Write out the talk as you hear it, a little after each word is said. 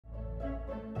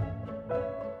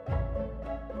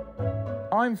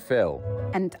I'm Phil.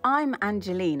 And I'm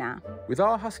Angelina. With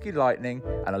our husky Lightning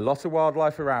and a lot of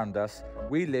wildlife around us,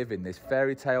 we live in this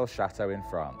fairy tale chateau in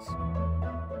France.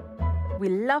 We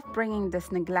love bringing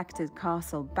this neglected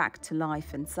castle back to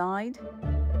life inside.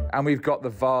 And we've got the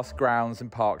vast grounds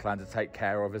and parkland to take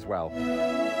care of as well.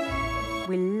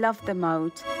 We love the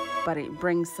moat, but it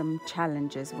brings some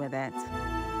challenges with it.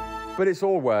 But it's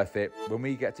all worth it when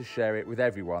we get to share it with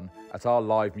everyone at our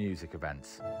live music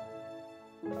events.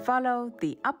 Follow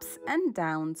the ups and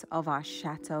downs of our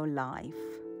chateau life.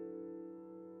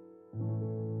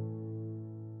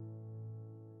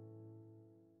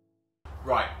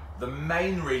 Right, the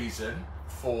main reason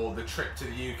for the trip to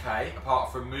the UK,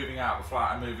 apart from moving out of the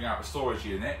flat and moving out of the storage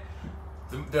unit,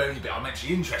 the only bit I'm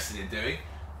actually interested in doing,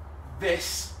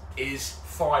 this is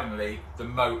finally the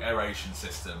moat aeration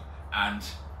system, and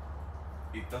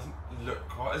it doesn't look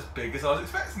quite as big as I was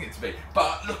expecting it to be.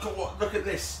 But look at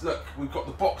this. Look, we've got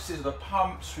the boxes of the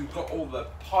pumps, we've got all the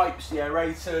pipes, the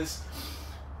aerators.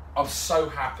 I'm so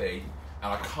happy,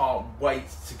 and I can't wait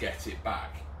to get it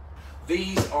back.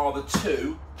 These are the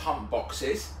two pump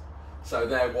boxes. So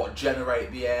they're what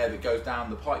generate the air that goes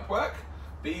down the pipework.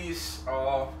 These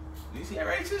are the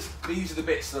aerators. These are the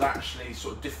bits that actually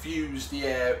sort of diffuse the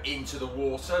air into the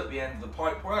water at the end of the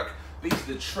pipework. These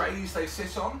are the trays they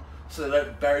sit on, so they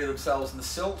don't bury themselves in the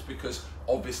silt, because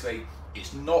obviously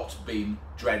it's not been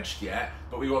dredged yet,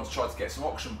 but we want to try to get some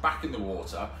oxygen back in the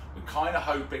water. We're kind of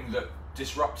hoping that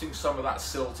disrupting some of that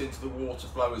silt into the water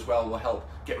flow as well will help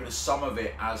get rid of some of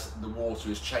it as the water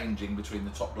is changing between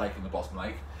the top lake and the bottom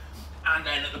lake. And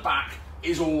then at the back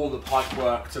is all the pipe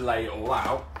work to lay it all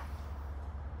out.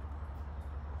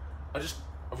 I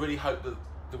really hope that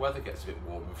the weather gets a bit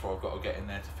warmer before I've got to get in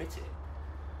there to fit it.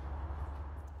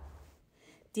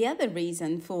 The other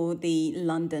reason for the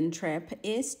London trip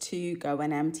is to go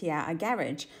and empty out our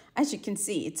garage. As you can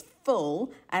see, it's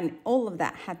full, and all of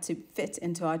that had to fit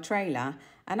into our trailer.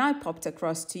 And I popped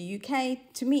across to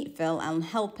UK to meet Phil and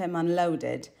help him unload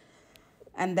it.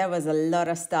 And there was a lot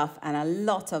of stuff and a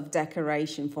lot of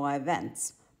decoration for our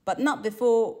events. But not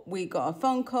before we got a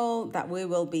phone call that we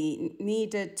will be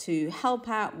needed to help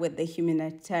out with the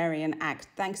humanitarian act,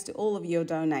 thanks to all of your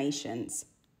donations.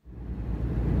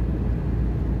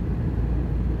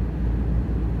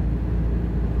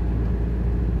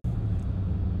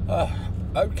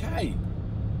 Okay,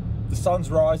 the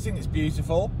sun's rising, it's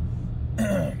beautiful.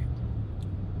 The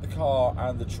car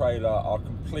and the trailer are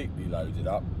completely loaded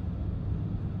up.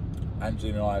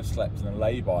 Angelina and I have slept in a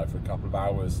lay-by for a couple of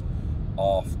hours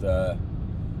after,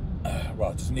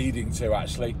 well, just needing to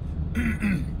actually.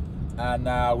 And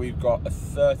now we've got a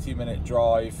 30-minute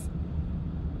drive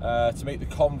to meet the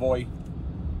convoy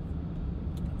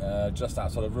just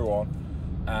outside of Rouen.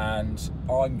 And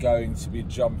I'm going to be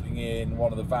jumping in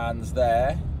one of the vans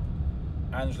there.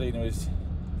 Angelina is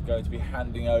going to be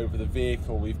handing over the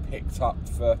vehicle we've picked up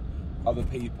for other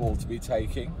people to be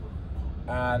taking,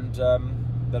 and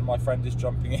then my friend is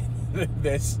jumping in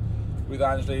this with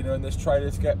Angelina in this trailer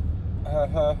to get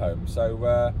her home.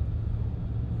 So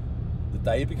the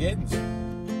day begins.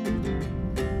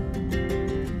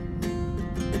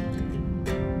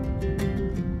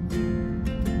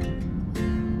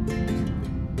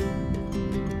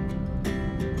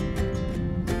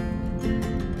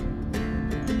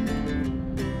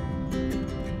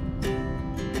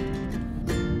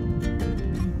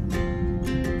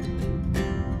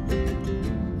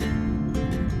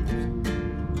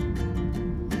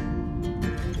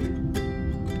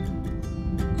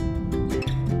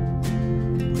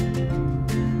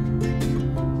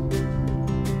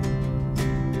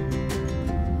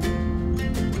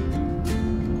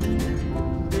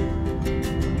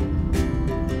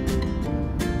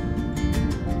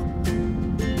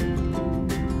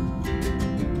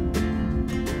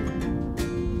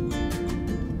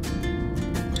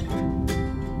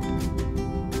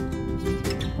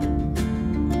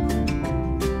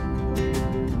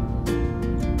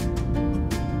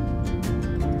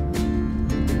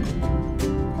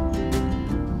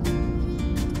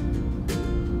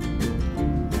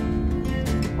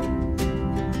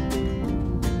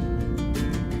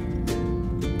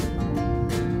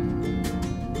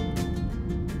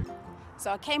 So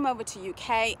I came over to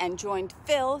UK and joined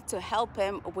Phil to help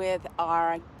him with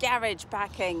our garage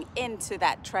backing into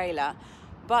that trailer.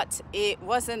 But it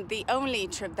wasn't the only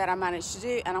trip that I managed to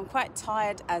do, and I'm quite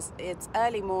tired as it's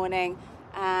early morning,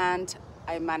 and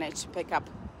I managed to pick up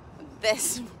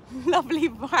this lovely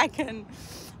wagon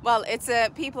Well, it's a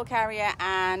people carrier,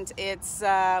 and it's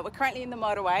we're currently in the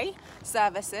motorway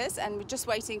services, and we're just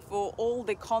waiting for all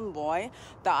the convoy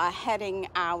that are heading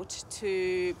out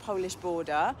to Polish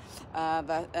border,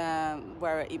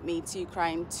 where it meets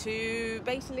Ukraine, to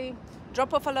basically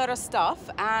drop off a lot of stuff.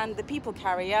 And the people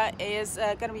carrier is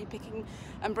going to be picking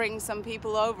and bringing some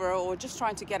people over, or just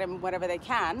trying to get them whatever they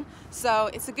can. So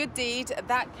it's a good deed.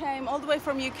 That came all the way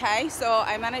from UK, so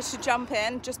I managed to jump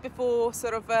in just before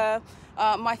sort of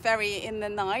my ferry in the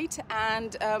night,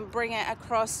 and bring it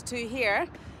across to here.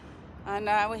 And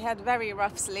we had very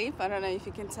rough sleep. I don't know if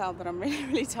you can tell, but I'm really,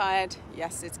 really tired.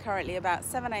 Yes, it's currently about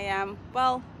 7 a.m.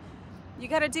 Well, you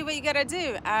gotta do what you gotta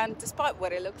do, and despite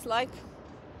what it looks like,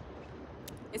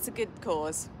 it's a good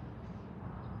cause.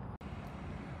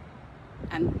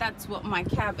 And that's what my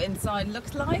cab inside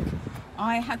looks like.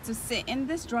 I had to sit in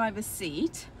this driver's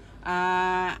seat,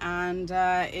 and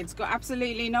it's got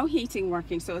absolutely no heating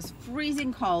working, so it's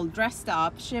freezing cold, dressed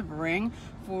up, shivering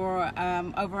for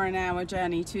over an hour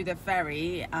journey to the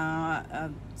ferry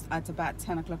at about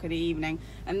 10 o'clock in the evening.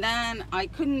 And then I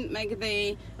couldn't make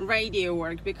the radio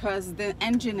work because the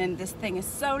engine in this thing is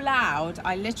so loud,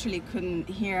 I literally couldn't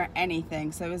hear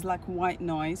anything, so it was like white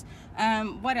noise.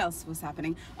 What else was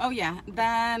happening? Oh yeah,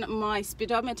 then my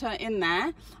speedometer in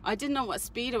there, I didn't know what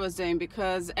speed I was doing,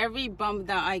 because every bump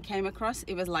that I came across,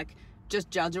 it was like just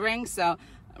juddering, so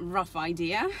rough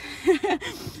idea.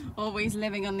 Always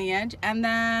living on the edge. And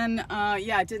then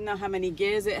yeah, I didn't know how many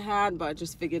gears it had, but I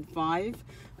just figured 5,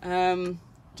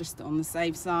 just on the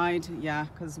safe side. Yeah,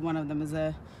 because one of them is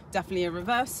definitely a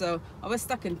reverse, so I was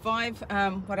stuck in 5.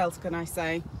 What else can I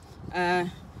say?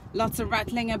 Lots of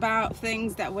rattling about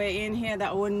things that were in here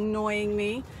that were annoying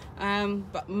me,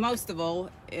 but most of all,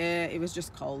 it was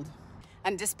just cold.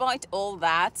 And despite all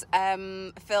that,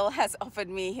 Phil has offered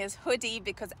me his hoodie,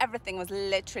 because everything was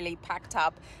literally packed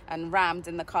up and rammed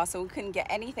in the car, so we couldn't get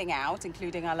anything out,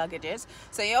 including our luggages.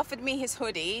 So he offered me his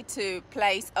hoodie to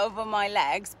place over my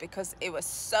legs, because it was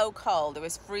so cold, it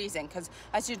was freezing. Because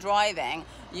as you're driving,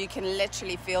 you can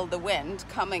literally feel the wind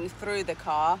coming through the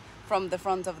car from the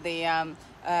front of the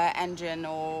engine,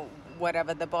 or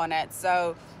whatever, the bonnet.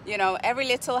 So, you know, every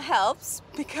little helps,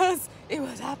 because it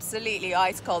was absolutely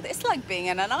ice cold. It's like being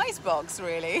in an ice box,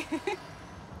 really.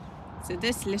 So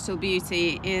this little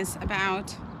beauty is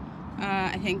about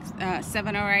I think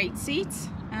 7 or 8 seats,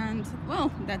 and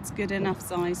well, that's good enough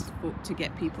size to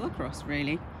get people across,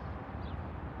 really.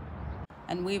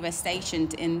 And we were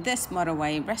stationed in this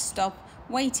motorway rest stop,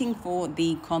 waiting for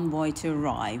the convoy to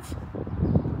arrive.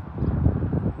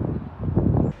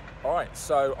 Alright,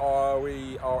 so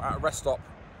we are at a rest stop,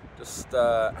 just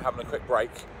having a quick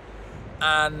break,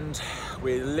 and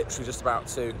we're literally just about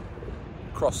to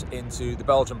cross into the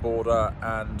Belgian border,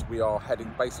 and we are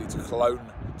heading basically to Cologne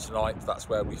tonight. That's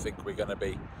where we think we're going to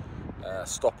be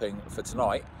stopping for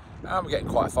tonight, and we're getting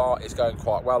quite far. It's going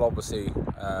quite well. Obviously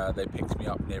they picked me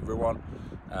up near Rouen,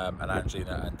 and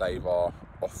Angelina and Dave are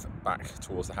off back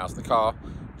towards the house in the car.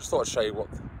 Just thought I'd show you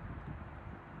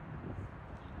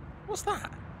what's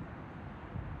that?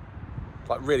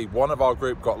 Like, really, one of our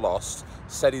group got lost,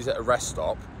 said he's at a rest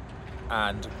stop,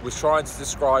 and was trying to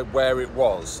describe where it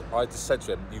was. I just said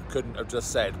to him, you couldn't have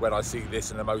just said, when I see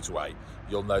this in a motorway,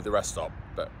 you'll know the rest stop.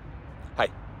 But hey,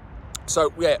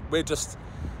 so yeah, we're just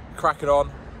cracking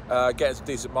on, getting some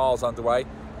decent miles underway,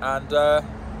 and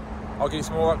I'll give you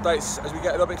some more updates as we get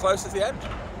a little bit closer to the end.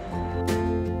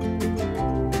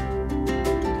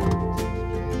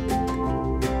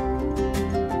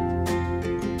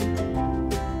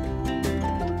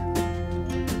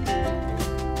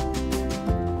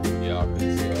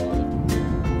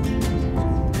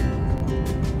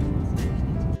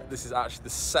 This is actually the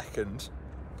second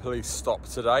police stop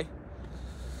today.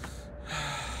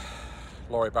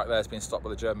 Lorry back there has been stopped by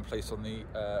the German police on the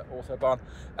autobahn.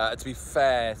 To be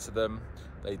fair to them,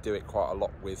 they do it quite a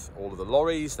lot with all of the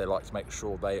lorries. They like to make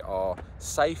sure they are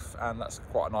safe, and that's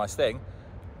quite a nice thing.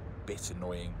 Bit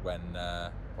annoying when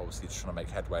obviously just trying to make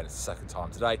headway, and it's the second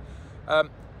time today.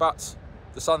 But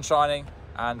the sun's shining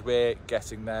and we're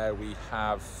getting there. We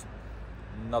have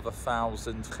another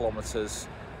 1,000 kilometers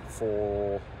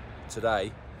for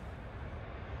today,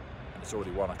 and it's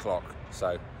already 1 o'clock,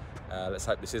 so let's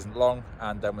hope this isn't long,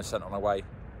 and then we're sent on our way.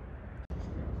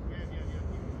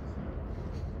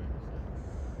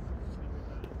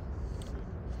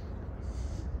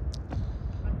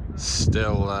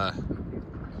 Still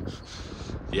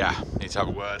yeah, need to have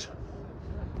a word.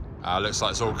 Looks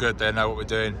like it's all good. They know what we're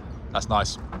doing. That's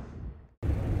nice.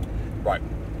 Right,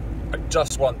 I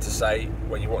just want to say,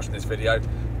 when you're watching this video,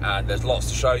 and there's lots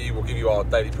to show you, we'll give you our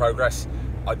daily progress,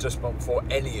 I just want, before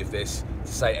any of this,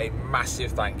 to say a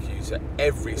massive thank you to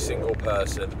every single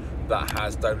person that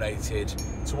has donated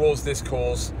towards this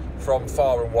cause from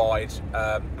far and wide.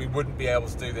 We wouldn't be able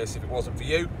to do this if it wasn't for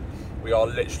you. We are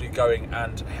literally going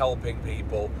and helping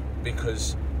people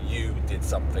because you did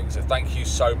something. So thank you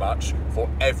so much for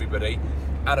everybody.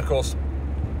 And of course,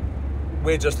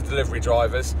 we're just the delivery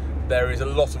drivers. There is a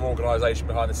lot of organisation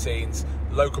behind the scenes.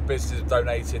 Local businesses have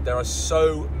donated. There are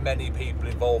so many people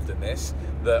involved in this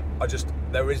that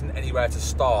there isn't anywhere to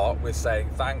start with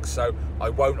saying thanks. So I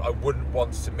wouldn't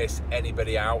want to miss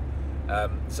anybody out.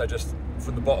 So just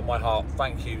from the bottom of my heart,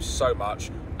 thank you so much.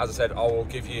 As I said, I will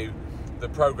give you the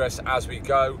progress as we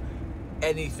go.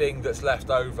 Anything that's left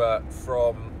over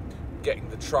from getting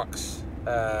the trucks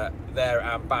there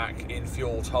and back in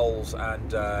fuel, tolls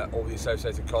and all the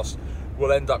associated costs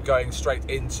will end up going straight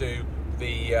into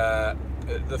the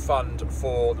fund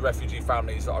for the refugee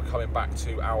families that are coming back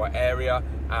to our area,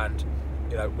 and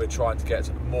you know, we're trying to get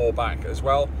more back as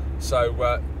well. So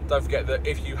don't forget that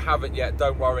if you haven't yet,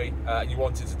 don't worry, and you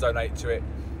wanted to donate to it,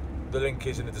 the link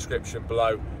is in the description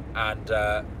below, and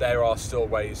there are still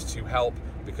ways to help,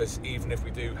 because even if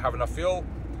we do have enough fuel,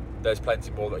 there's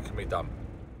plenty more that can be done.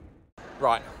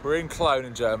 Right, we're in Cologne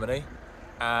in Germany,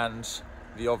 and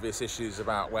the obvious issues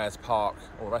about where to park,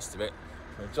 all the rest of it.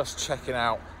 We're just checking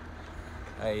out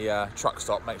a truck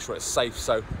stop, make sure it's safe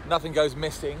so nothing goes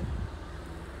missing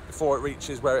before it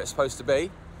reaches where it's supposed to be.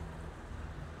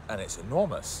 And it's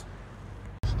enormous.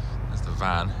 There's the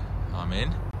van I'm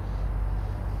in.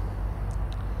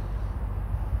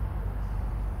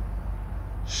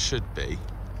 Should be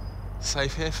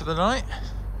safe here for the night.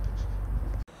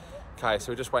 Okay,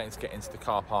 so we're just waiting to get into the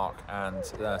car park and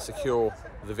secure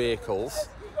the vehicles.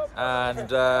 And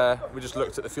we just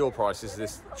looked at the fuel prices.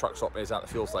 This truck stop is at the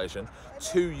fuel station.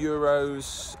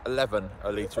 €2.11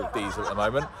 a litre of diesel at the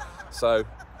moment. So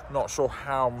not sure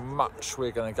how much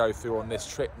we're going to go through on this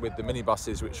trip with the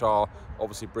minibuses, which are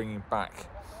obviously bringing back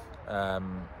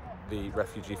the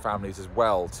refugee families as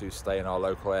well to stay in our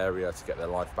local area to get their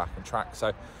life back on track. So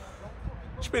it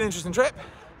should be an interesting trip,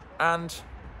 and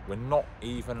we're not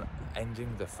even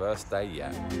ending the first day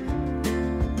yet.